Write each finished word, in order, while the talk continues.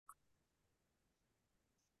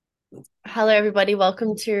Hello, everybody.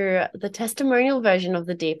 Welcome to the testimonial version of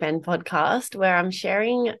the Deep End podcast, where I'm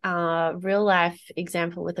sharing a real life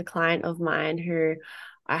example with a client of mine who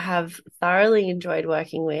I have thoroughly enjoyed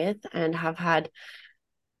working with and have had,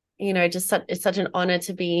 it's such an honor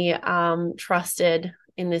to be trusted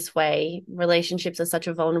in this way. Relationships are such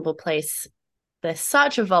a vulnerable place. They're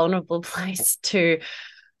such a vulnerable place to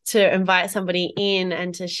invite somebody in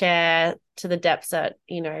and to share to the depths that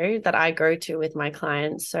I go to with my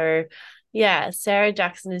clients. So yeah, Sarah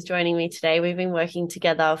Jackson is joining me today. We've been working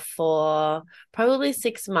together for probably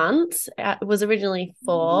 6 months. It was originally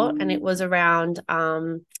four, and it was around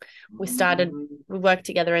we worked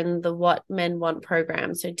together in the What Men Want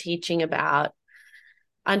program. So teaching about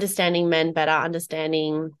understanding men better,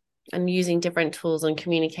 understanding and using different tools and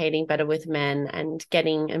communicating better with men and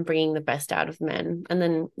getting and bringing the best out of men. And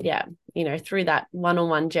then, through that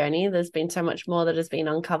one-on-one journey, there's been so much more that has been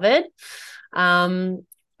uncovered.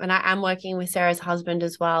 And I am working with Sarah's husband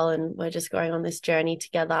as well, and we're just going on this journey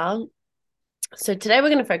together. So today we're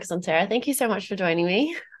going to focus on Sarah. Thank you so much for joining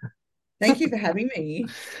me. Thank you for having me.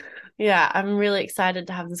 Yeah, I'm really excited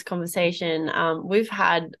to have this conversation.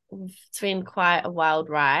 It's been quite a wild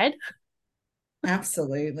ride.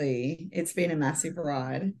 Absolutely. It's been a massive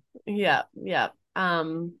ride. Yeah, yeah.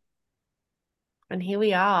 And here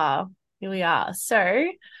we are. Here we are. So,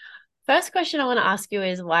 first question I want to ask you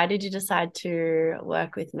is why did you decide to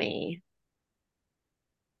work with me?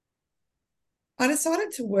 I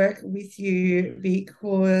decided to work with you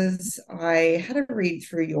because I had a read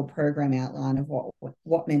through your program outline of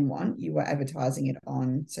what men want. You were advertising it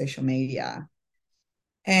on social media.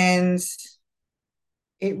 And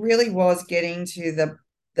it really was getting to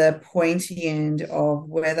the pointy end of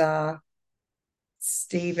whether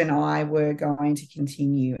Steve and I were going to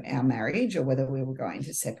continue our marriage or whether we were going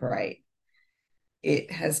to separate.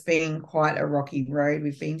 It has been quite a rocky road.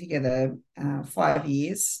 We've been together 5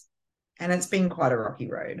 years, and it's been quite a rocky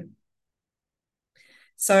road.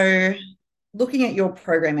 So, looking at your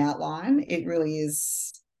program outline, it really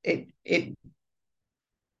is. It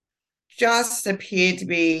just appeared to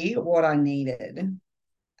be what I needed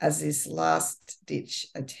as this last ditch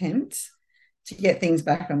attempt to get things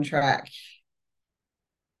back on track.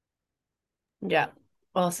 Yeah.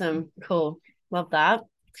 Awesome. Cool. Love that.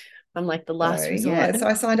 I'm like the So last yeah, resort. so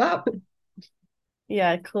I signed up.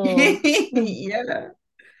 Yeah, cool. Yeah.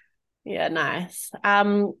 Yeah, nice.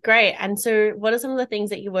 Great. And so what are some of the things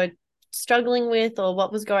that you were struggling with or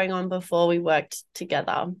what was going on before we worked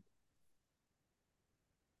together?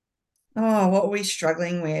 Oh, what are we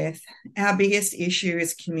struggling with? Our biggest issue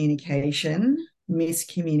is communication,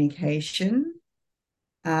 miscommunication,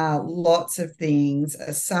 lots of things,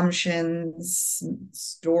 assumptions,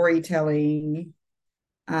 storytelling,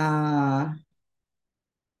 uh,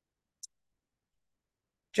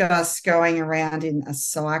 just going around in a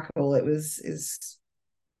cycle. It was is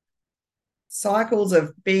cycles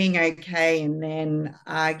of being okay and then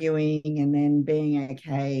arguing and then being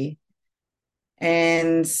okay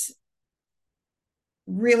and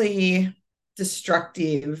really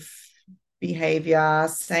destructive behavior,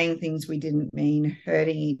 saying things we didn't mean,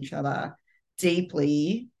 hurting each other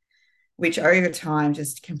deeply, which over time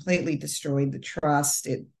just completely destroyed the trust.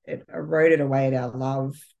 It eroded away at our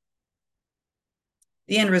love.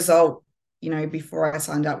 The end result, before I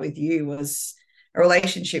signed up with you was a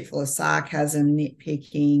relationship full of sarcasm,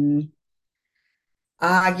 nitpicking,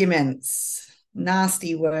 arguments,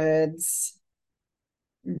 nasty words,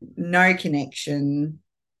 no connection,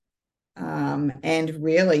 and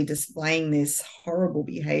really displaying this horrible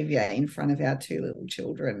behavior in front of our two little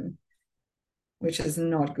children, which is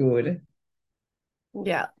not good.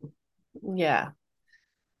 Yeah. Yeah.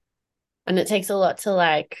 And it takes a lot to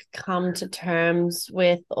like come to terms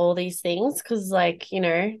with all these things because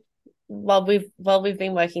while we've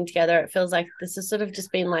been working together, it feels like this has sort of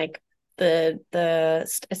just been like the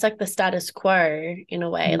it's like the status quo in a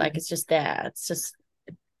way. Like Mm. it's just there. It's just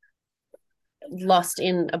lost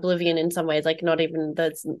in oblivion in some ways. Like not even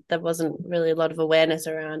there wasn't really a lot of awareness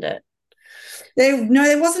around it. There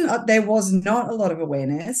was not a lot of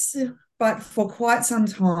awareness, but for quite some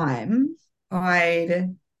time,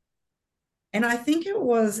 I'd and I think it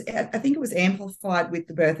was amplified with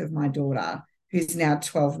the birth of my daughter, who's now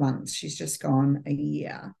 12 months. She's just gone a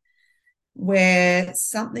year, where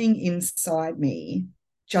something inside me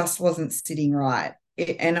just wasn't sitting right.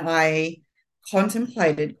 And I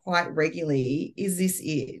contemplated quite regularly, is this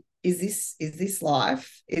it? Is this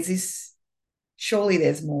life? Is this surely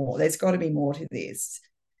there's more? There's got to be more to this.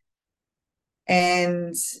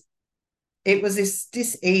 And it was this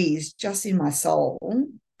dis-ease just in my soul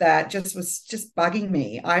that just was just bugging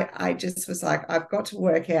me. I just was like, I've got to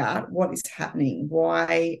work out what is happening.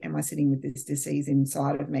 Why am I sitting with this disease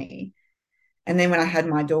inside of me? And then when I had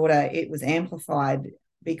my daughter, it was amplified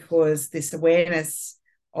because this awareness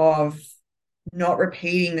of not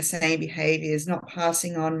repeating the same behaviors, not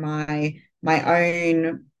passing on my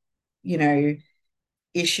own, you know,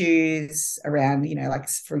 issues around, like,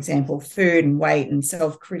 for example, food and weight and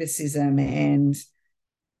self-criticism, and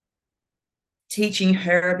teaching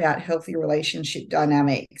her about healthy relationship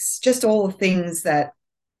dynamics, just all the things that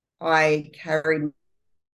I carried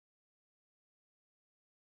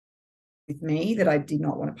with me that I did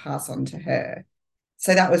not want to pass on to her.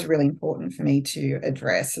 So that was really important for me to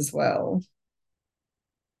address as well.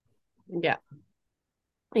 Yeah.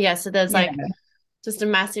 Yeah. So there's Yeah, like just a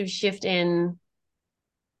massive shift in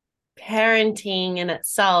parenting in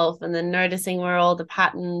itself, and then noticing where all the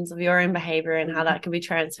patterns of your own behavior and how that can be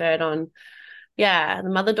transferred on. Yeah, the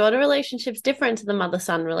mother-daughter relationship's different to the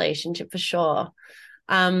mother-son relationship for sure.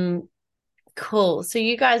 um cool. So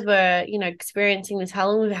you guys were, experiencing this. How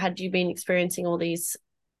long had you been experiencing all these,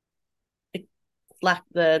 like,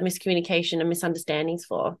 the miscommunication and misunderstandings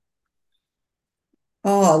for?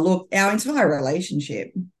 oh, look, our entire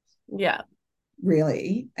relationship, Yeah.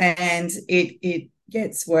 really. And it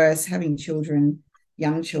gets worse. Having children,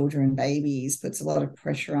 young children, babies, puts a lot of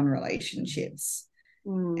pressure on relationships.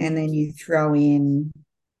 And Mm. then you throw in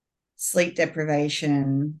sleep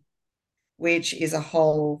deprivation, which is a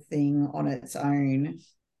whole thing on its own.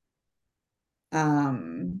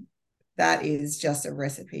 Um, that is just a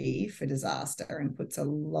recipe for disaster and puts a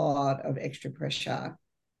lot of extra pressure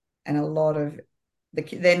and a lot of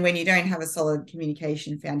then when you don't have a solid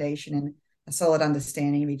communication foundation and a solid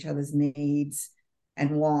understanding of each other's needs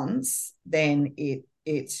and wants, then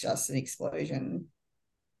it's just an explosion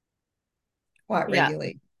quite Yeah.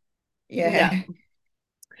 regularly. Yeah. Yeah.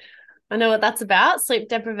 I know what that's about. Sleep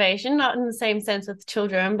deprivation, not in the same sense with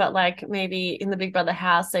children, but like maybe in the Big Brother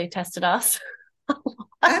house, they tested us a lot.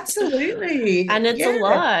 Absolutely. And it's a Yeah.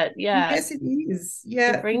 lot. Yeah. Yes, it is. It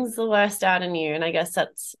Yeah. brings the worst out in you. And I guess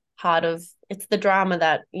that's part of it's the drama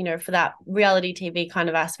that, for that reality TV kind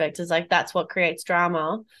of aspect, is like that's what creates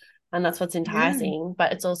drama and that's what's Yeah. enticing.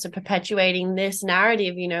 But it's also perpetuating this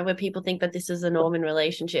narrative, where people think that this is the norm in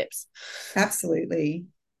relationships. Absolutely.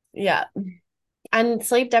 Yeah. And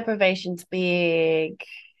sleep deprivation's big.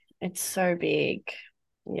 It's so big.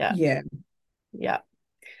 Yeah. Yeah. Yeah.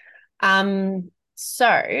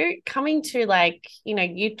 So coming to, like,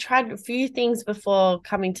 you tried a few things before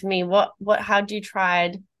coming to me. What had you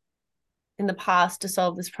tried in the past to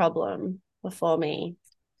solve this problem before me?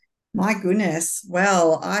 My goodness.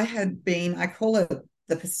 Well, I call it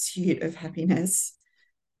the pursuit of happiness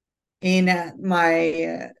in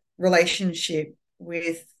my relationship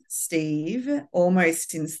with Steve almost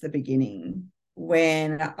since the beginning,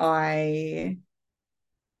 when I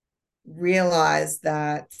realized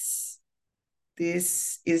that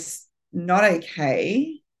this is not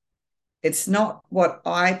okay. It's not what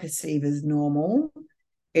I perceive as normal.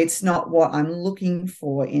 It's not what I'm looking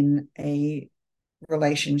for in a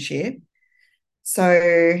relationship.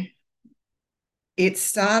 So it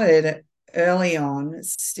started early on.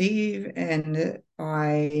 Steve and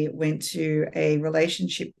I went to a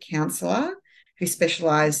relationship counselor who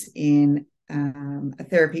specialized in a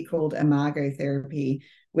therapy called imago therapy,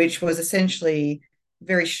 which was essentially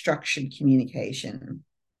very structured communication.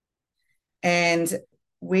 And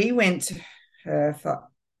we went to her for,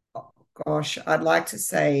 oh gosh, I'd like to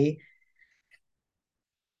say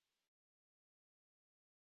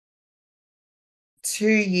 2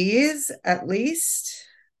 years at least.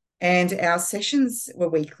 And our sessions were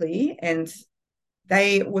weekly, and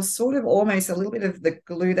they were sort of almost a little bit of the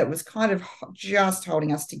glue that was kind of just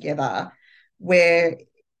holding us together, where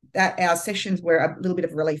that our sessions were a little bit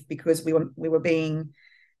of relief because we were being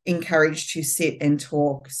encouraged to sit and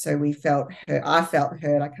talk. So we felt heard. I felt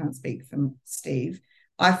heard. I can't speak for Steve.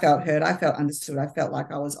 I felt heard. I felt understood. I felt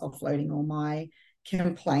like I was offloading all my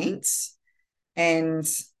complaints, and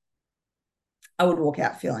I would walk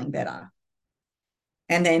out feeling better.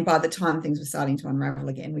 And then by the time things were starting to unravel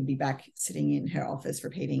again, we'd be back sitting in her office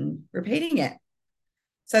repeating it.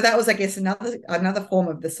 So that was, I guess, another form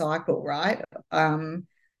of the cycle, right? And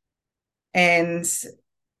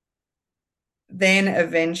then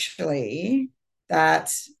eventually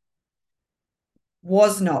that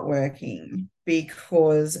was not working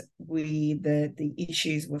because the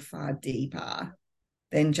issues were far deeper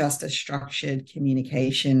than just a structured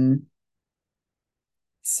communication.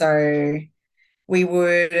 So we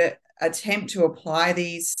would attempt to apply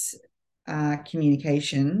these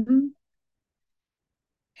communication.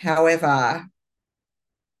 However,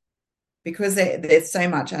 because there's so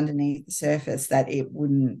much underneath the surface that it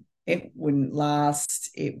wouldn't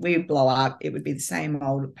last. We'd blow up. It would be the same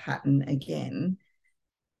old pattern again,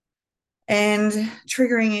 and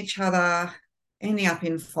triggering each other, ending up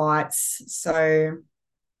in fights. So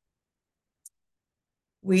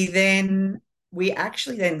we then we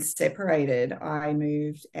actually then separated. I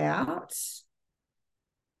moved out,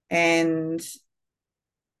 and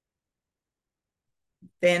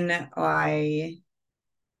then I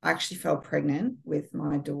actually fell pregnant with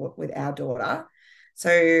our daughter.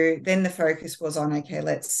 So then the focus was on, okay,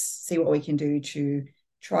 let's see what we can do to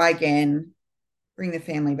try again, bring the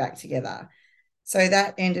family back together. So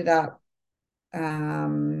that ended up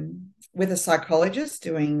with a psychologist,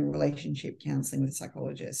 doing relationship counseling with a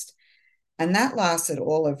psychologist. And that lasted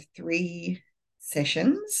all of 3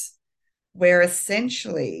 sessions, where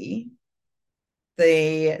essentially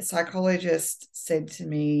the psychologist said to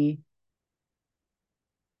me,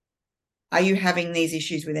 are you having these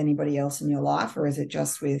issues with anybody else in your life, or is it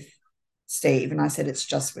just with Steve? And I said, it's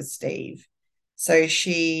just with Steve. So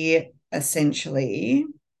she essentially,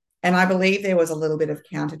 and I believe there was a little bit of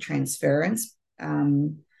counter transference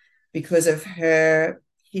because of her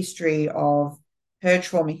history of her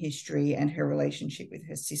trauma history and her relationship with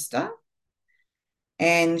her sister.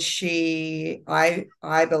 And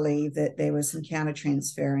I believe that there was some counter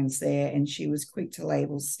transference there, and she was quick to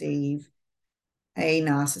label Steve a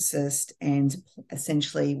narcissist, and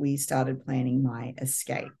essentially we started planning my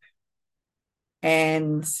escape.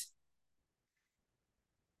 And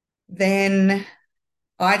then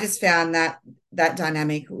I just found that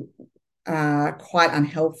dynamic quite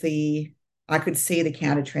unhealthy. I could see the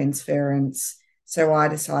counter transference, so I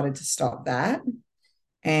decided to stop that.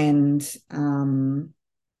 And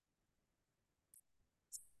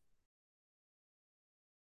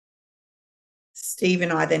Steve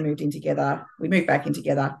and I then moved in together. We moved back in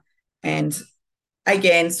together, and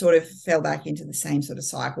again sort of fell back into the same sort of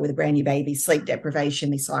cycle with a brand new baby, sleep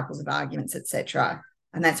deprivation, these cycles of arguments, etc.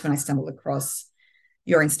 And that's when I stumbled across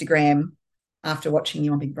your Instagram after watching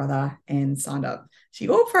you on Big Brother and signed up to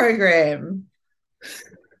your program.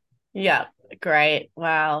 Yeah, great.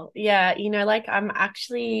 Wow. Yeah, like I'm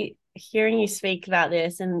actually hearing you speak about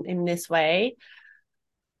this in this way.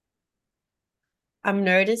 I'm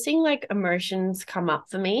noticing like emotions come up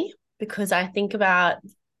for me because I think about,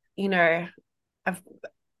 you know, I've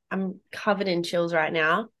I'm covered in chills right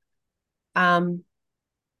now. Um,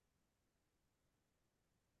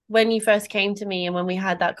 when you first came to me and when we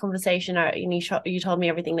had that conversation, you told me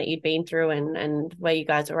everything that you'd been through and where you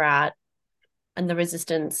guys were at and the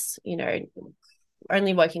resistance,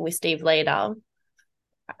 only working with Steve later.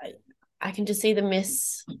 I, I can just see the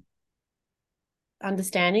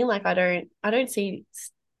misunderstanding. Like I don't see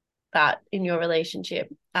that in your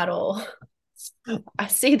relationship at all. I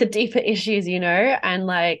see the deeper issues, and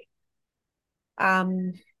like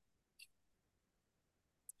um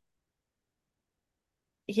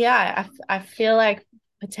yeah, I feel like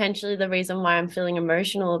potentially the reason why I'm feeling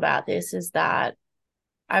emotional about this is that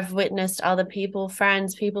I've witnessed other people,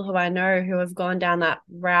 friends, people who I know who have gone down that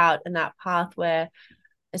route and that path where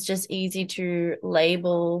it's just easy to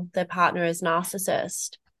label their partner as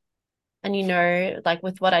narcissist. And like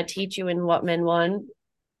with what I teach you in What Men Want,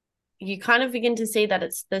 you kind of begin to see that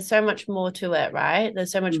there's so much more to it, right?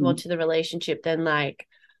 There's so much more Mm. to the relationship than like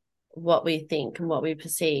what we think and what we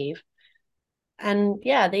perceive. And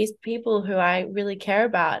yeah, these people who I really care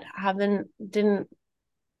about haven't didn't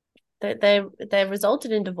they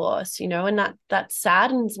resulted in divorce, and that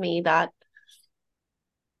saddens me. That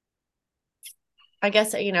I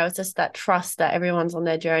guess, it's just that trust that everyone's on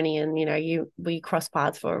their journey, and we cross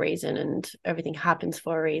paths for a reason, and everything happens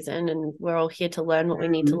for a reason, and we're all here to learn what we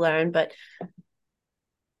need to learn. But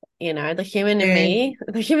the human in Yeah. me,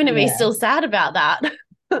 the human in me is Yeah. still sad about that.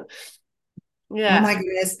 Oh Yeah. my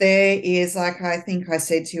goodness, there is, like I think I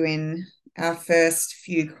said to you in our first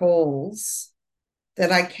few calls, that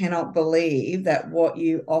I cannot believe that what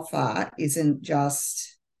you offer isn't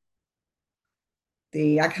just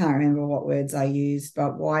I can't remember what words I used,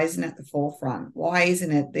 but why isn't it the forefront? Why isn't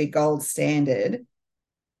it the gold standard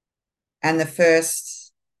and the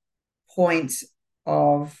first point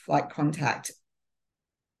of like contact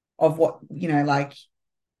of what, like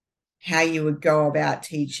how you would go about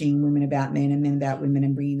teaching women about men and men about women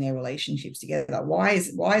and bringing their relationships together? Why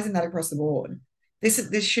isn't that across the board?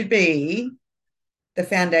 This should be the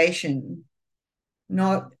foundation,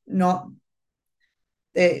 not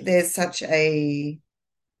there's such a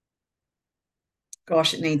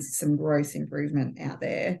gosh, it needs some gross improvement out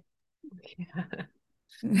there.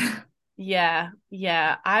 Yeah.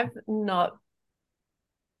 Yeah. I've not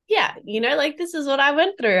yeah, like this is what I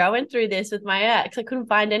went through. I went through this with my ex. I couldn't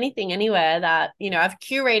find anything anywhere that, I've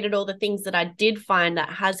curated all the things that I did find that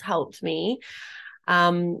has helped me.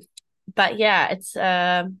 Um, but yeah, it's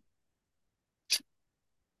I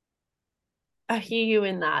hear you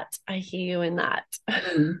in that. I hear you in that.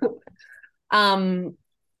 Mm. um,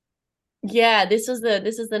 yeah, this is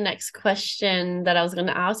the next question that I was going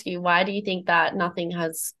to ask you. Why do you think that nothing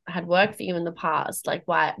has had worked for you in the past? Like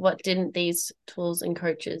what didn't these tools and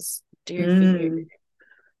coaches do for you Mm.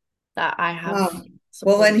 that I have Oh,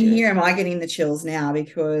 well, and supported you in? here am I getting the chills now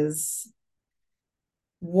because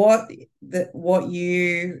what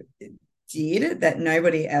you did that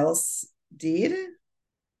nobody else did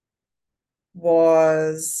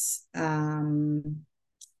was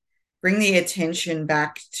bring the attention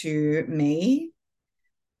back to me,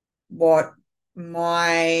 what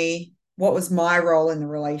what was my role in the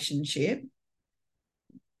relationship,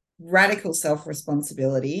 radical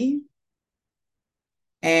self-responsibility,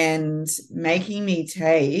 and making me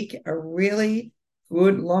take a really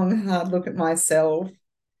good, long, hard look at myself,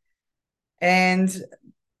 and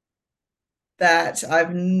that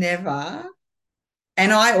I've never.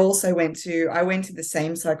 And I went to the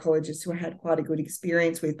same psychologist who I had quite a good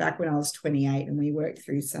experience with back when I was 28, and we worked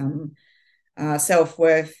through some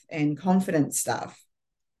self-worth and confidence stuff,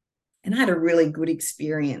 and I had a really good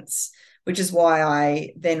experience, which is why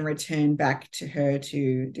I then returned back to her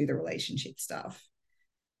to do the relationship stuff.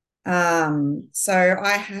 So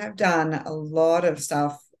I have done a lot of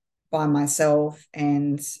stuff by myself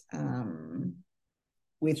and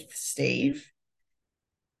with Steve,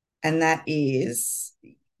 and that is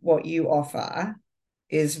what you offer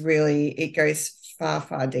is really, it goes far,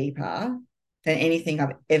 far deeper than anything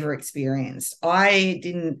I've ever experienced. I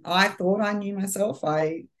thought I knew myself.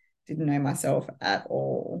 I didn't know myself at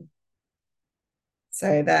all.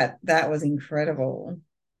 So that was incredible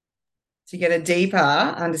to get a deeper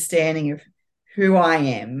understanding of who I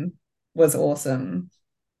am was awesome.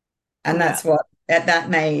 And Yeah. that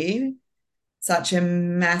made such a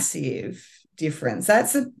massive difference.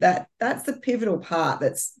 That's the pivotal part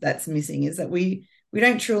that's missing, is that we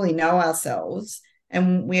don't truly know ourselves,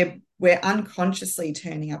 and we're unconsciously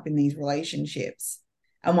turning up in these relationships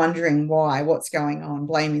and wondering why, what's going on,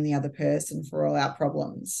 blaming the other person for all our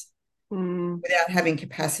problems Mm, without having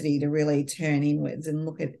capacity to really turn inwards and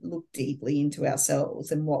look deeply into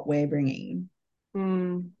ourselves and what we're bringing.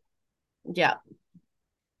 mm, yeah.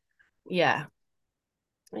 Yeah.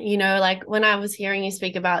 Like when I was hearing you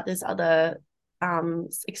speak about this other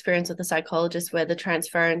experience with the psychologist where the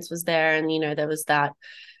transference was there, and there was that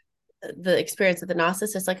the experience with the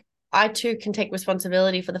narcissist, like I too can take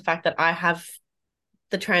responsibility for the fact that I have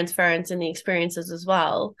the transference and the experiences as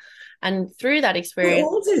well. And through that We experience,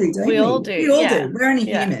 all do, don't we all we? do. We all Yeah. do. We're only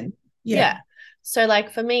Yeah. human. Yeah. Yeah. So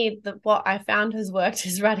like for me, what I found has worked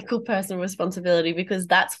is radical personal responsibility, because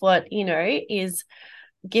that's what, is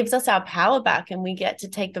gives us our power back, and we get to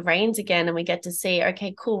take the reins again, and we get to see,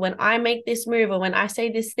 okay, cool, when I make this move, or when I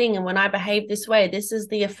say this thing, and when I behave this way, this is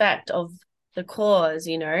the effect of the cause.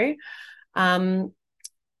 um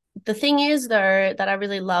the thing is though that I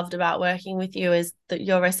really loved about working with you is that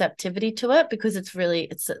your receptivity to it, because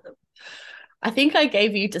I think I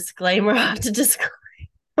gave you disclaimer after disclaimer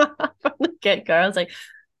from the get-go. I was like,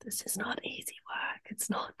 this is not easy work, it's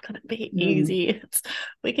not going to be Mm. easy.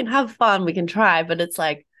 We can have fun, we can try, but it's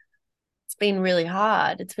like it's been really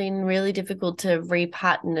hard. It's been really difficult to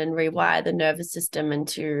repattern and rewire the nervous system, and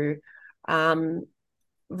to um,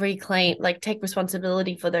 reclaim, like take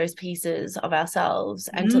responsibility for those pieces of ourselves,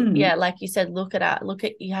 and to, Mm. yeah, like you said,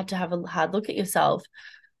 you had to have a hard look at yourself.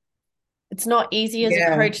 It's not easy as a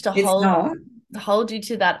Yeah. coach to It's not. hold you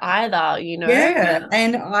to that either. Yeah.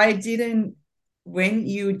 And I didn't, when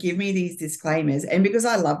you would give me these disclaimers, and because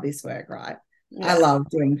I love this work, right? I Yeah. love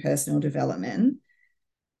doing personal development.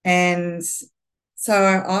 And so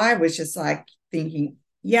I was just like thinking,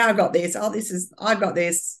 yeah, I got this. Oh, I got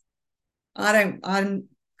this. I'm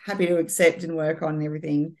happy to accept and work on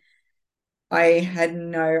everything. I had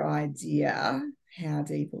no idea how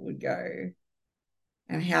deep it would go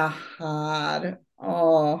and how hard.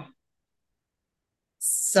 Oh,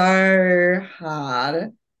 so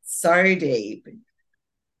hard, so deep.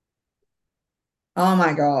 Oh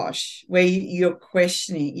my gosh, where you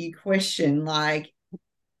question like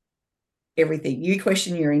everything. You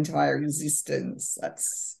question your entire existence.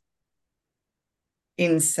 That's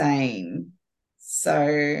insane.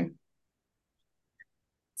 So,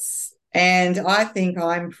 and I think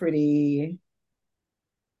I'm pretty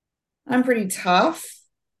tough,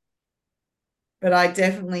 but I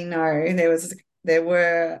definitely know there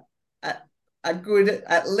were a good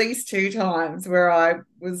at least two times where I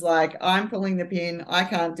was like, I'm pulling the pin. I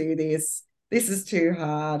can't do this. This is too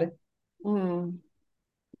hard. Mm.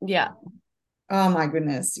 Yeah. Oh my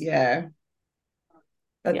goodness. Yeah.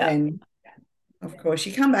 But Yeah. then, of course,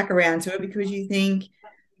 you come back around to it because you think,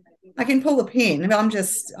 I can pull the pin, but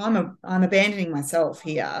I'm abandoning myself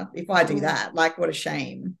here if I do Mm. that. Like, what a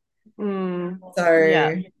shame. Mm.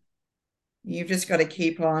 Yeah. So you've just got to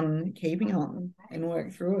keep on keeping on and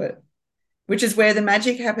work through it, which is where the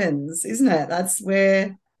magic happens, isn't it? That's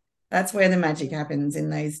where the magic happens, in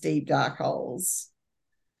those deep dark holes.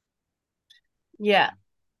 Yeah.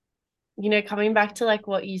 Coming back to like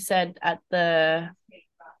what you said at the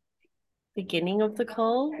beginning of the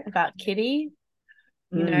call about Kitty,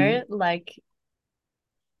 Mm. like,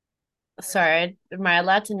 sorry, am I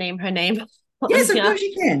allowed to name her name on Yes, of here? course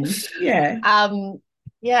you can. Yeah. Um,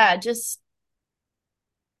 yeah, just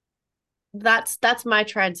that's my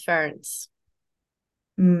transference.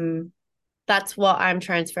 Mm. That's what I'm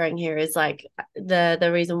transferring here is like the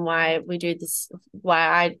reason why we do this,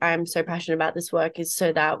 why I'm so passionate about this work is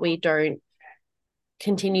so that we don't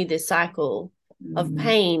continue this cycle of Mm.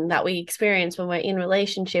 pain that we experience when we're in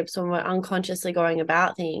relationships, when we're unconsciously going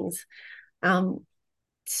about things.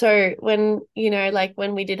 So when, like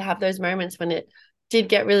when we did have those moments when it did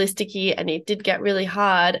get really sticky and it did get really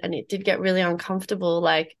hard and it did get really uncomfortable,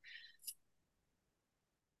 like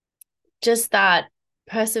just that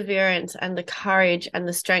perseverance and the courage and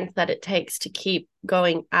the strength that it takes to keep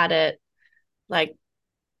going at it, like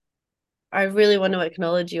I really want to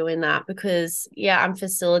acknowledge you in that because yeah, I'm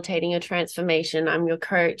facilitating a transformation. I'm your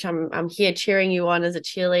coach. I'm here cheering you on as a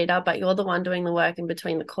cheerleader, but you're the one doing the work in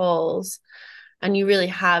between the calls. And you really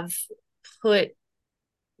have put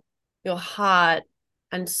your heart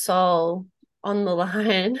and soul on the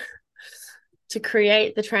line to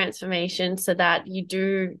create the transformation so that you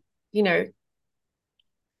do, you know,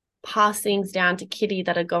 pass things down to Kitty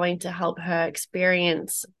that are going to help her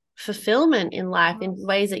experience fulfillment in life in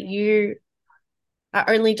ways that you are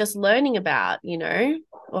only just learning about,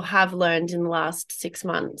 or have learned in the last 6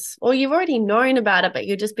 months, or you've already known about it, but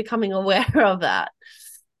you're just becoming aware of that.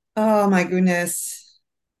 Oh my goodness.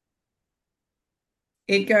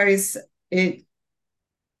 It goes it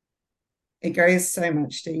it goes so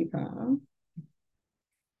much deeper.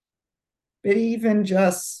 But even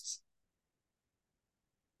just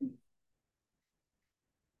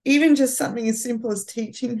something as simple as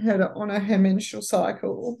teaching her to honor her menstrual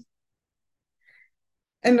cycle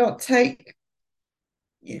and not take,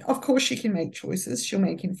 of course she can make choices, she'll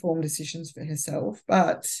make informed decisions for herself,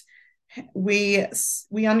 but we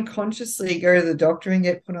unconsciously go to the doctor and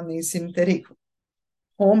get put on these synthetic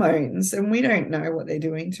hormones, and we don't know what they're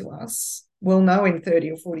doing to us. We'll know in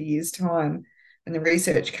 30 or 40 years time when the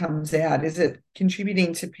research comes out, is it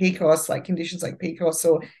contributing to PCOS, like conditions like PCOS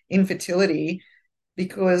or infertility?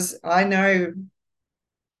 Because I know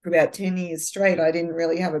for about 10 years straight, I didn't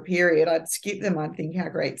really have a period. I'd skip them. I'd think, how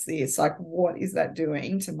great's this? Like, what is that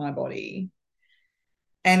doing to my body?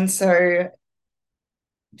 And so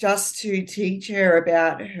just to teach her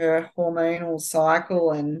about her hormonal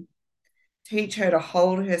cycle and teach her to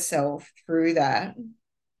hold herself through that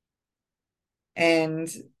and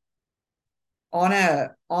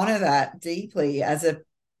honor that deeply as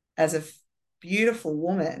a beautiful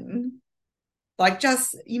woman, like,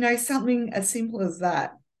 just something as simple as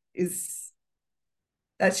that, is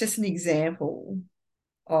that's just an example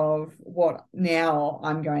of what now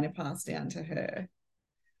I'm going to pass down to her.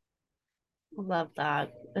 Love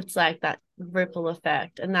that. It's like that ripple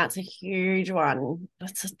effect. And that's a huge one.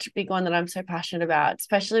 That's such a big one that I'm so passionate about,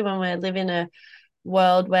 especially when we live in a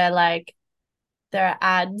world where like there are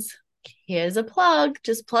ads. Here's a plug,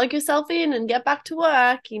 just plug yourself in and get back to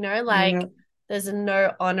work. Like Yeah, there's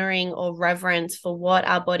no honoring or reverence for what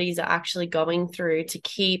our bodies are actually going through to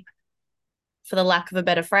keep, for the lack of a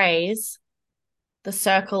better phrase, the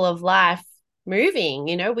circle of life moving.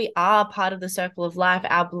 We are part of the circle of life.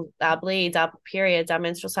 Our bleeds, our periods, our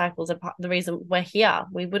menstrual cycles are the reason we're here.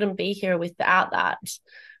 We wouldn't be here without that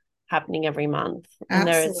happening every month. And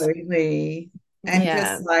there's, absolutely. And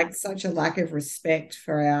yeah, just like such a lack of respect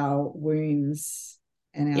for our wounds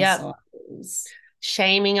and our yeah, cycles.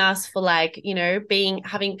 shaming us for like,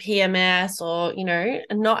 having PMS or,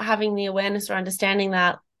 not having the awareness or understanding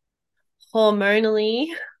that hormonally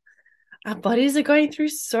our bodies are going through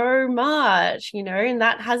so much, and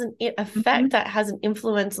that has an effect, Mhm. that has an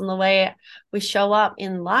influence on the way we show up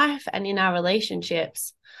in life and in our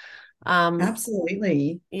relationships. Um,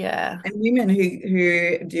 Absolutely. yeah, And women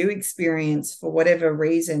who do experience, for whatever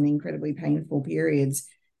reason, incredibly painful periods,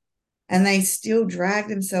 and they still drag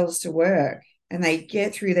themselves to work and they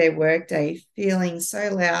get through their workday feeling so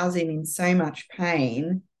lousy and in so much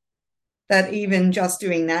pain that even just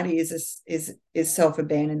doing that is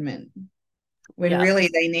self-abandonment, when Yeah. really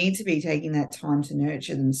they need to be taking that time to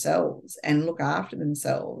nurture themselves and look after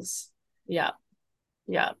themselves. Yeah.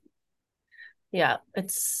 Yeah. Yeah.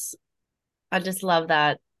 I just love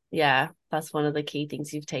that. Yeah, that's one of the key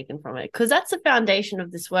things you've taken from it. Because that's the foundation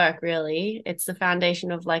of this work, really. It's the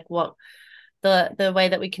foundation of like what the way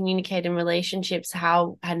that we communicate in relationships,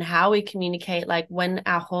 how we communicate, like when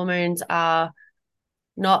our hormones are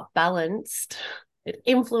not balanced, it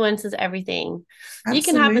influences everything. You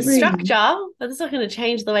can have a Absolutely. structure, but it's not going to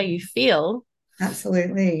change the way you feel.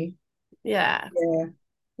 Absolutely. Yeah. Yeah.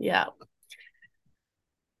 Yeah.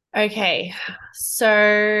 Okay.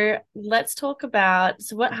 So let's talk about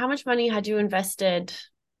how much money had you invested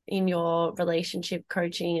in your relationship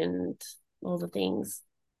coaching and all the things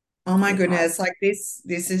Oh my in the goodness. past? Like this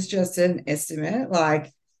is just an estimate.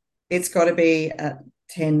 Like it's got to be at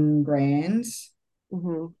 10 grand.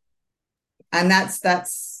 Mm-hmm. And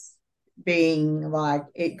that's being like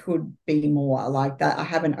it could be more like that. I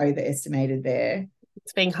haven't overestimated there.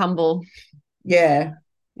 It's being humble. Yeah.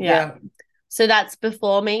 Yeah. Yeah. So that's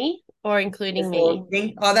before me or including Before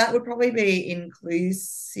me? oh, that would probably be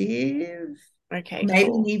inclusive, Okay, maybe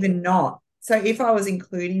cool. even not. So if I was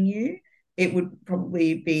including you, it would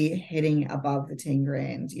probably be heading above the 10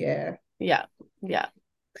 grand. Yeah. Yeah. Yeah.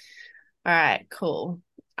 All right, cool.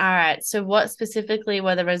 All right. So what specifically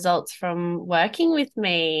were the results from working with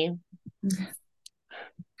me?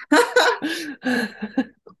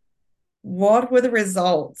 What were the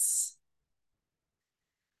results?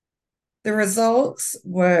 The results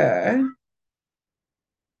were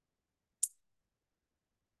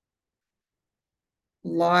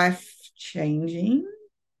life changing.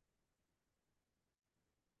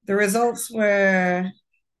 The results were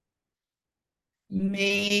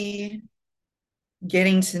me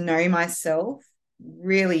getting to know myself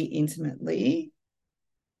really intimately,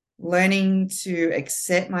 learning to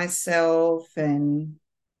accept myself and,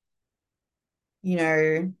 you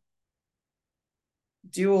know,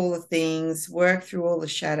 do all the things, work through all the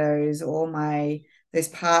shadows, there's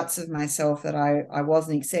parts of myself that I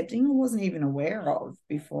wasn't accepting or wasn't even aware of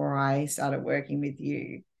before I started working with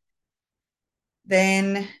you.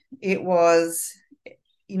 Then it was,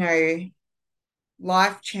 you know,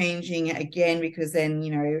 life changing again, because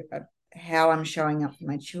then, how I'm showing up for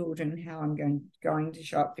my children, how I'm going to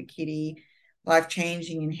show up for Kitty, life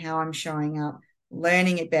changing in how I'm showing up,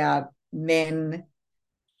 learning about men,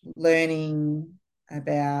 learning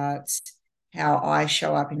about how I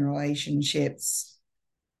show up in relationships,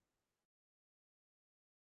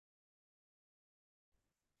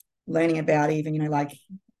 learning about even, like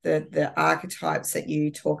the archetypes that you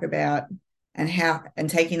talk about, and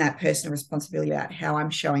taking that personal responsibility about how I'm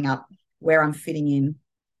showing up, where I'm fitting in.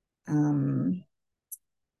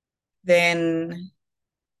 Then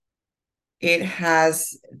it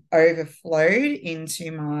has overflowed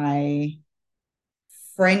into my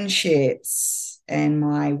friendships and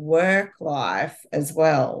my work life as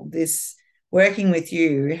well. This working with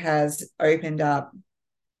you has opened up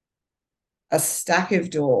a stack of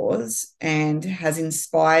doors and has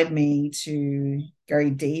inspired me to go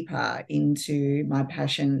deeper into my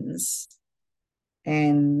passions.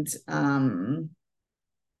 And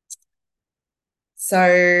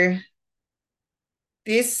so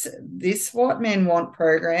this What Men Want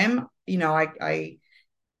program, I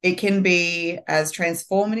it can be as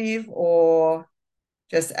transformative or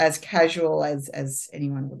just as casual as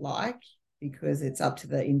anyone would like, because it's up to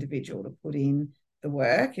the individual to put in the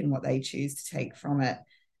work and what they choose to take from it.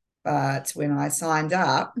 But when I signed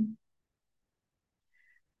up,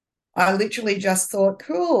 I literally just thought,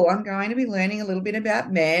 cool, I'm going to be learning a little bit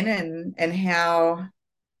about men and how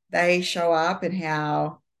they show up and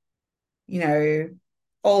how, you know,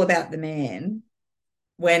 all about the man.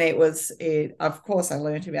 When of course I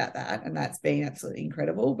learned about that, and that's been absolutely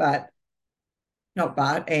incredible. But not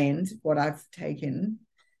but and what I've taken,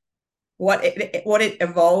 what it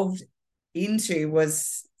evolved into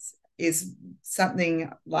is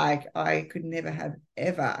something like I could never have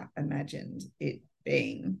ever imagined it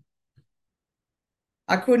being.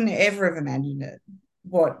 I couldn't ever have imagined it.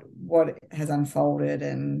 What has unfolded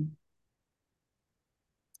and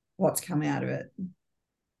what's come out of it.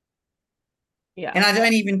 Yeah. And I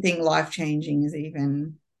don't even think life changing is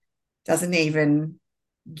even doesn't even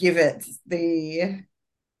give it the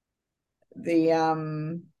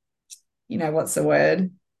what's the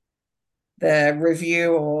word, the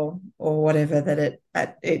review or whatever that it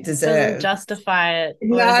Doesn't deserves. justify it. Or is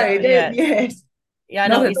No, it? Yeah. yes, Yeah, I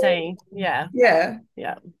know not what at you're all. saying. Yeah. Yeah.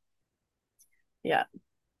 Yeah. Yeah.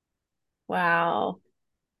 Wow.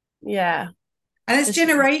 Yeah. And it's It's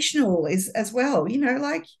really, generational is as well,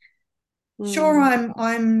 like sure mm,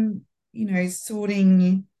 I'm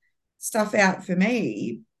sorting stuff out for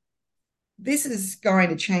me. This is going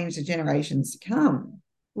to change the generations to come.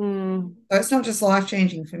 mm, So it's not just life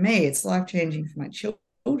changing for me, it's life changing for my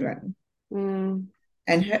children mm,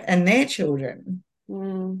 and their children.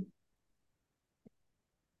 mm.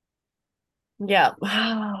 Yeah.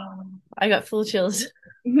 I got full chills.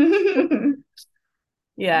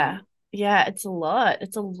 Yeah. Yeah, it's a lot.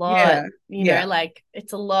 It's a lot, Yeah, yeah. like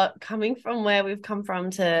it's a lot coming from where we've come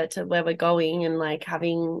from to where we're going and like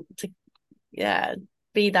having to, yeah,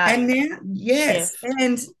 be that And now, yes,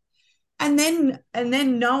 shift. and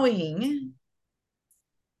then knowing,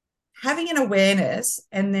 having an awareness,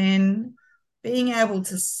 and then being able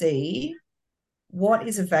to see what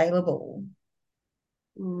is available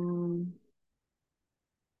Mm,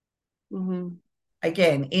 mm-hmm,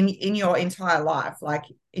 again in your entire life, like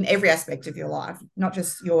in every aspect of your life, not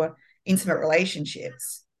just your intimate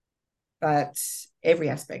relationships, but every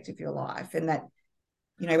aspect of your life. And that,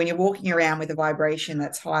 when you're walking around with a vibration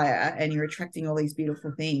that's higher and you're attracting all these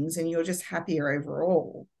beautiful things and you're just happier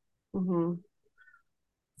overall. mm-hmm.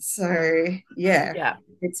 So yeah, Yeah.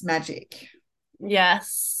 it's magic.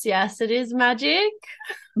 Yes. Yes, it is magic.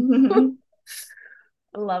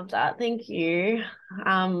 I love that. Thank you.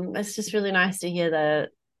 It's just really nice to hear that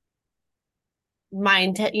my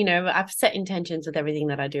intent, I've set intentions with everything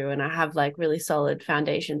that I do, and I have like really solid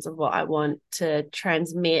foundations of what I want to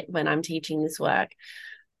transmit when I'm teaching this work.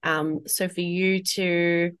 So for you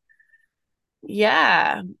to,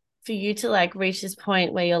 yeah, for you to like reach this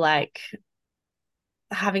point where you're like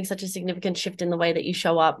having such a significant shift in the way that you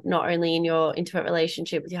show up, not only in your intimate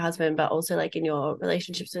relationship with your husband, but also like in your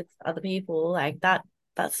relationships with other people, like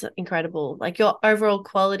that's incredible. Like your overall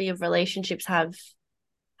quality of relationships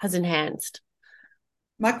has enhanced.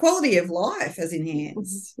 My quality of life has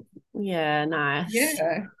enhanced. Yeah, nice.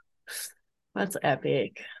 Yeah. That's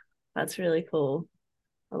epic. That's really cool.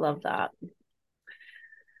 I love that.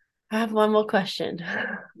 I have one more question.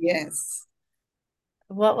 Yes.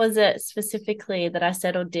 What was it specifically that I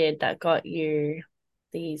said or did that got you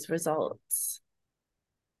these results?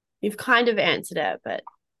 You've kind of answered it, but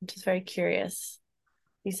I'm just very curious.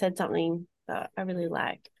 You said something that I really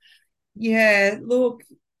like. Yeah. Look,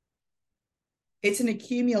 it's an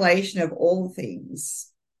accumulation of all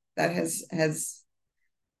things that has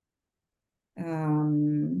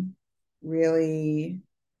um, really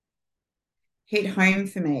hit home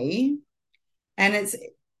for me. And it's,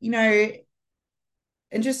 you know,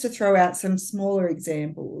 and just to throw out some smaller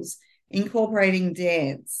examples, incorporating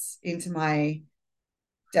dance into my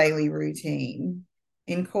daily routine,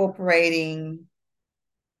 incorporating,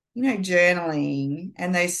 journaling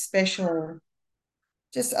and those special,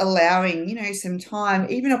 just allowing, some time,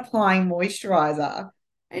 even applying moisturizer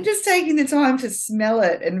and just taking the time to smell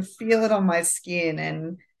it and feel it on my skin,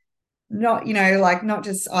 and not, like not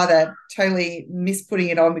just either totally miss putting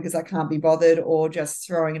it on because I can't be bothered or just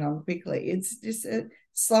throwing it on quickly. It's just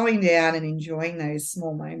slowing down and enjoying those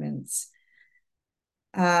small moments.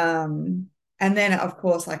 Um, and then, of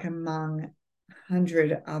course, like among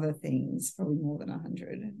 100 other things, probably more than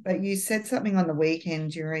 100. But you said something on the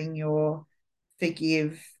weekend during your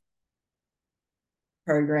Forgive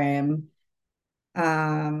program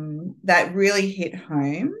that really hit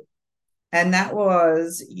home. And that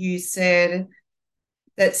was, you said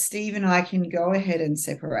that Steve and I can go ahead and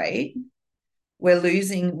separate.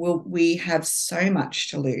 We have so much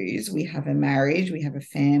to lose. We have a marriage, we have a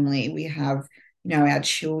family, we have, our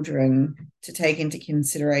children to take into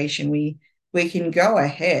consideration. We can go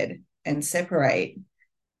ahead and separate,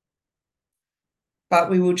 but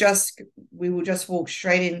we will just walk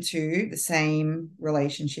straight into the same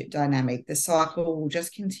relationship dynamic. The cycle will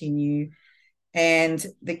just continue. And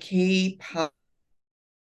the key part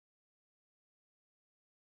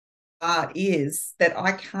is that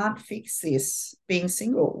I can't fix this being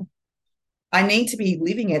single. I need to be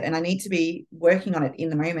living it, and I need to be working on it in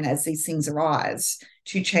the moment as these things arise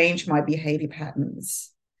to change my behavior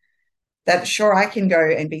patterns. That sure, I can go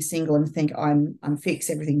and be single and think I'm fixed,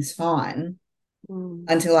 everything's fine, Mm,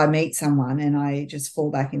 until I meet someone and I just fall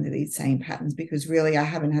back into these same patterns, because really I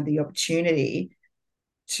haven't had the opportunity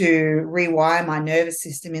to rewire my nervous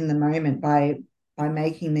system in the moment by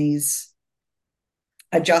making these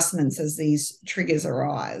adjustments as these triggers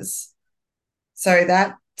arise. So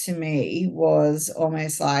that to me was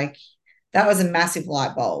almost like that was a massive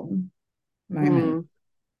light bulb moment.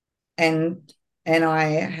 mm, And I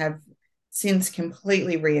have since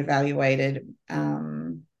completely reevaluated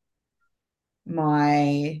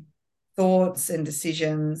my thoughts and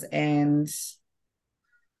decisions, and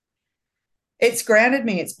it's grounded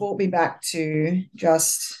me. It's brought me back to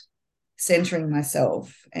just centering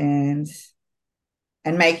myself and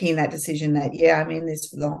making that decision that, yeah, I'm in this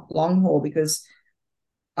for the long haul, because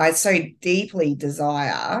I so deeply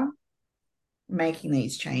desire making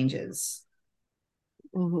these changes.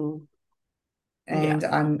 Mm-hmm.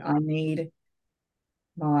 Yeah. And I need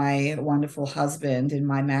my wonderful husband and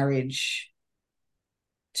my marriage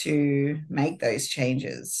to make those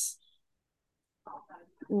changes.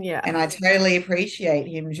 Yeah. And I totally appreciate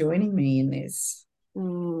him joining me in this.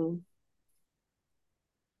 Mm.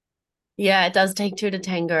 Yeah, it does take two to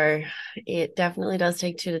tango. It definitely does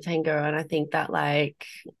take two to tango. And I think that like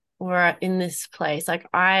we're in this place. Like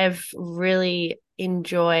I've really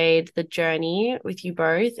enjoyed the journey with you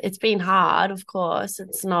both. It's been hard, of course.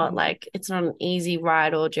 It's not an easy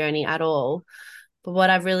ride or journey at all. But what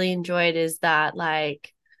I've really enjoyed is that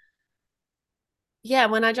like yeah,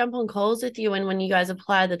 when I jump on calls with you and when you guys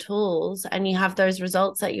apply the tools and you have those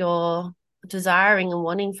results that you're desiring and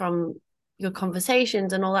wanting from your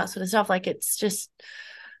conversations and all that sort of stuff, like it's just,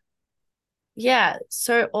 yeah,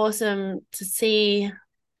 so awesome to see.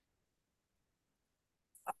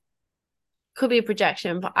 Could be a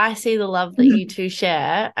projection, but I see the love that you two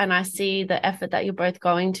share and I see the effort that you're both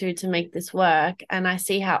going to make this work. And I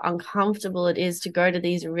see how uncomfortable it is to go to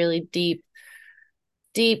these really deep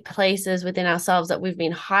places within ourselves that we've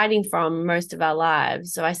been hiding from most of our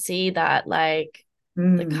lives. So I see that like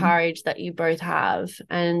the Mm, courage that you both have.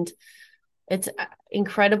 And it's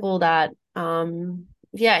incredible that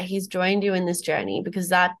yeah, he's joined you in this journey because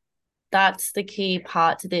that's the key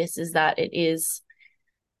part to this is that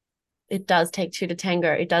it does take two to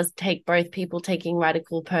tango. It does take both people taking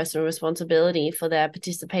radical personal responsibility for their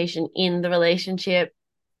participation in the relationship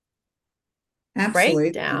absolutely.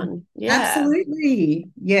 breakdown. Yeah. Absolutely.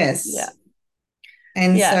 Yeah. Yes.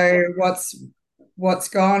 And Yeah. so what's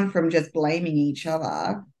gone from just blaming each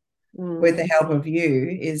other with the Mm. help of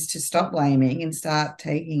you is to stop blaming and start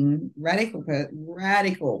taking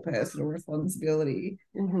radical personal responsibility.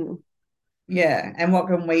 Mm-hmm. Yeah. And what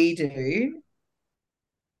can we do?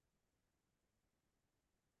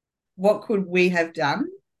 What could we have done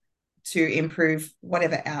to improve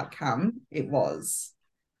whatever outcome it was?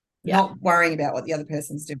 Yeah. Not worrying about what the other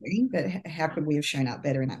person's doing, but how could we have shown up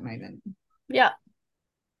better in that moment? Yeah.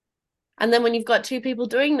 And then when you've got two people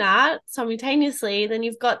doing that simultaneously, then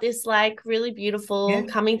you've got this like really beautiful Yeah.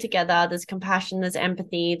 coming together. There's compassion, there's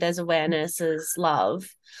empathy, there's awareness, there's love.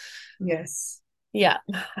 Yes. Yeah.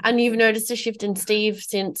 And you've noticed a shift in Steve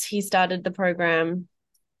since he started the program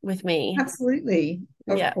with me. Absolutely.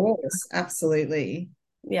 Of Yeah. course. Absolutely.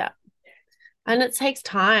 Yeah. And it takes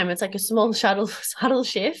time. It's like a small subtle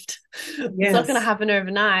shift. It's not going to Yes. happen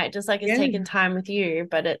overnight, just like it's Yeah. taken time with you,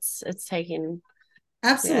 but it's taken, yeah,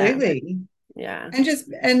 Absolutely. yeah,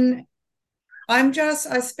 And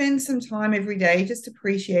I spend some time every day just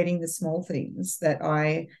appreciating the small things that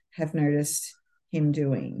I have noticed him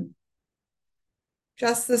doing.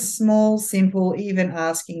 Just the small, simple, even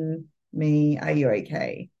asking me, are you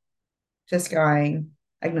okay? Just going,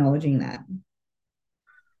 acknowledging that.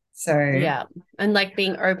 So, yeah. And like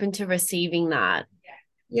being open to receiving that.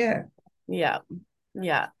 yeah. Yeah,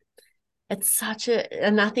 yeah. It's such a,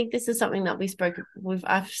 and I think this is something that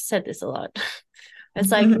I've said this a lot.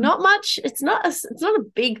 It's like not much, it's not a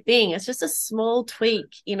big thing. It's just a small tweak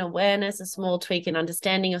in awareness, a small tweak in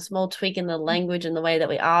understanding, a small tweak in the language and the way that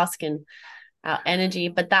we ask and our energy.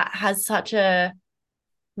 But that has such a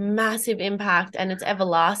massive impact and it's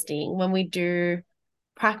everlasting when we do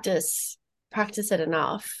practice practice it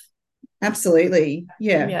enough. Absolutely.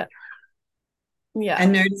 Yeah. Yeah. Yeah.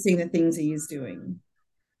 And noticing the things he is doing.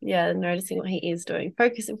 Yeah, noticing what he is doing.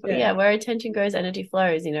 Focusing, Yeah. yeah, where attention goes, energy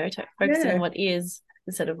flows, focusing on Yeah. what is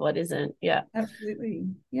instead of what isn't. Yeah. Absolutely.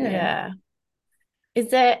 Yeah. Yeah. Is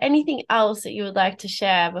there anything else that you would like to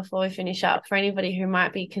share before we finish up for anybody who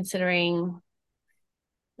might be considering,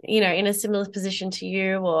 in a similar position to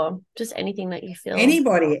you or just anything that you feel?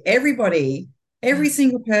 Anybody, everybody, every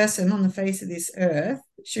single person on the face of this earth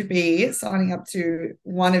should be signing up to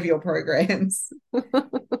one of your programs.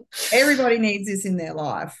 Everybody needs this in their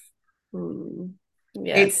life. Hmm.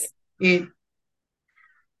 Yeah. It's it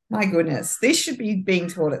My goodness, this should be being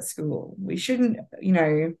taught at school. We shouldn't,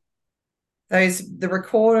 the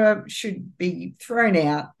recorder should be thrown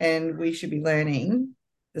out and we should be learning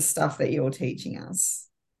the stuff that you're teaching us.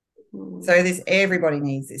 Hmm. So this everybody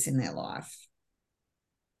needs this in their life.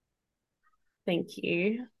 Thank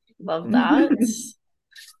you. Love that.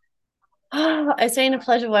 It's been a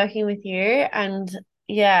pleasure working with you. And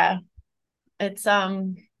yeah, it's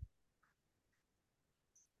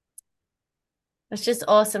It's just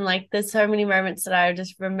awesome. Like there's so many moments that I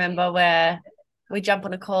just remember where we jump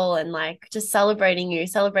on a call and like just celebrating you,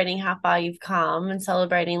 celebrating how far you've come and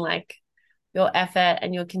celebrating like your effort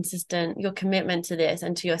and your commitment to this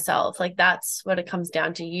and to yourself. Like that's what it comes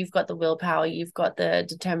down to. You've got the willpower, you've got the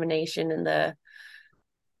determination and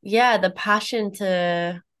the passion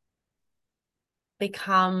to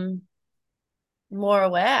become more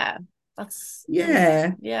aware. That's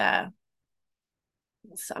Yeah. yeah.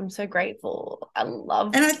 So I'm so grateful. I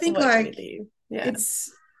love And I think working like with you. Yeah.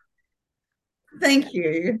 it's thank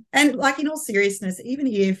you. And like in all seriousness, even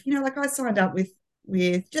if, like I signed up with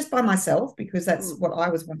just by myself because that's Mm. what I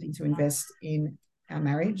was wanting to invest in our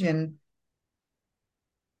marriage. And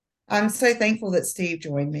I'm so thankful that Steve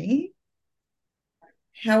joined me.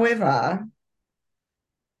 However,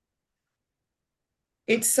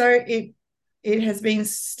 it has been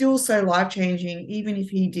still so life-changing, even if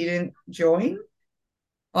he didn't join,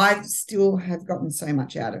 I still have gotten so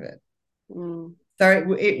much out of it. Mm.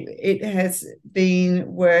 So it has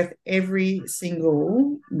been worth every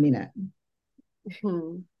single minute.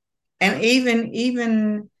 Hmm. And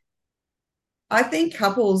even I think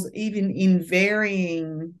couples, even in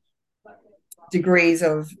varying degrees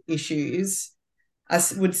of issues,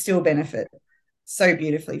 would still benefit so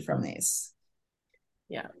beautifully from this.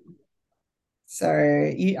 Yeah. So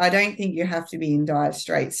I don't think you have to be in dire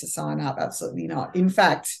straits to sign up. Absolutely not. In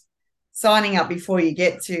fact, signing up before you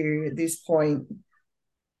get to this point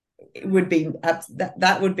would be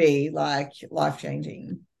that would be like life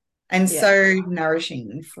changing and Yeah. so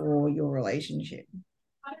nourishing for your relationship.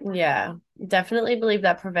 Yeah. Definitely believe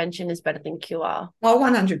that prevention is better than cure. Oh,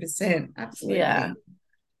 100%. Yeah. Absolutely. Yeah.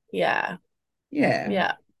 Yeah.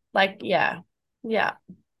 Yeah. Like, yeah. Yeah.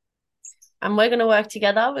 And we're gonna work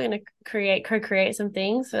together. We're gonna co-create some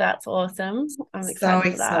things. So that's awesome. I'm So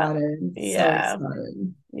excited for that. excited. So Yeah.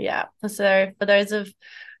 excited. Yeah. So for those of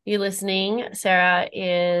you listening, Sarah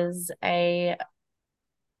is a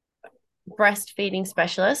breastfeeding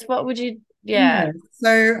specialist. What would you, yeah. Yeah.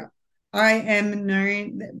 So I am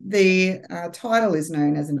known, the title is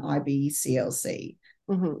known as an IBCLC,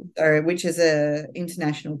 Mm-hmm. so which is a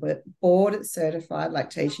international board certified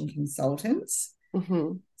lactation consultants.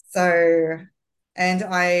 Mm-hmm. So, and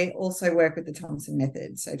I also work with the Thompson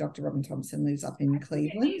Method. So Dr. Robin Thompson lives up in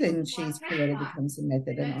Cleveland and she's created the Thompson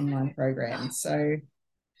Method, an online program. So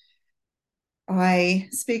I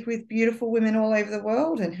speak with beautiful women all over the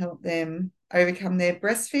world and help them overcome their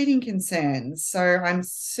breastfeeding concerns. So I'm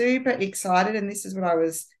super excited. And this is what I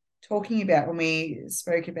was talking about when we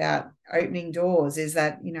spoke about opening doors, is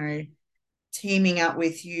that, teaming up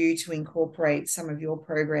with you to incorporate some of your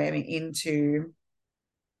programming into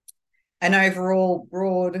an overall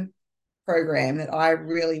broad program that I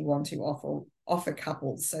really want to offer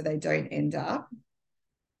couples so they don't end up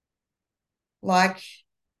like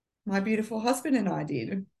my beautiful husband and I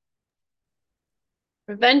did.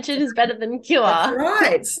 Prevention is better than That's cure.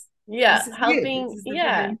 right. Yeah. This is it. This Helping, is the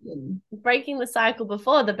yeah. prevention. Breaking the cycle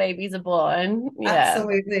before the babies are born. Yeah.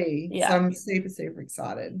 Absolutely. So Yeah. I'm super, super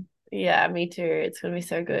excited. Yeah. Me too. It's gonna be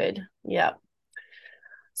so good. Yeah.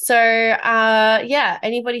 So, yeah,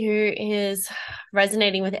 anybody who is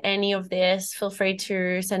resonating with any of this, feel free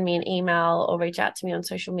to send me an email or reach out to me on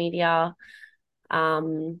social media.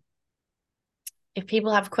 Um, if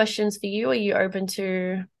people have questions for you, are you open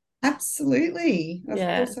to? Absolutely. Of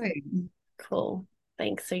Yeah, course I am. cool.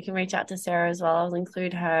 Thanks. So you can reach out to Sarah as well. I'll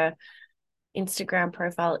include her Instagram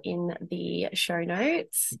profile in the show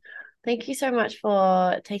notes. Thank you so much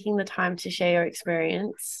for taking the time to share your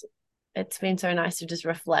experience. It's been so nice to just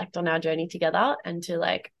reflect on our journey together and to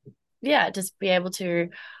like, yeah, just be able to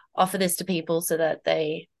offer this to people so that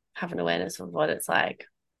they have an awareness of what it's like.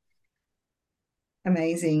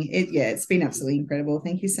 Amazing. It's been absolutely incredible.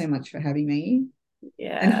 Thank you so much for having me and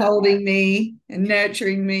Yeah, holding me and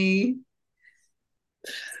nurturing me.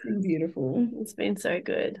 It's been beautiful. it's been so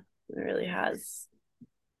good. It really has.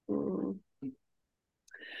 Mm.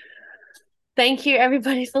 Thank you,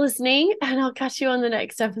 everybody, for listening, and I'll catch you on the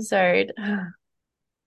next episode.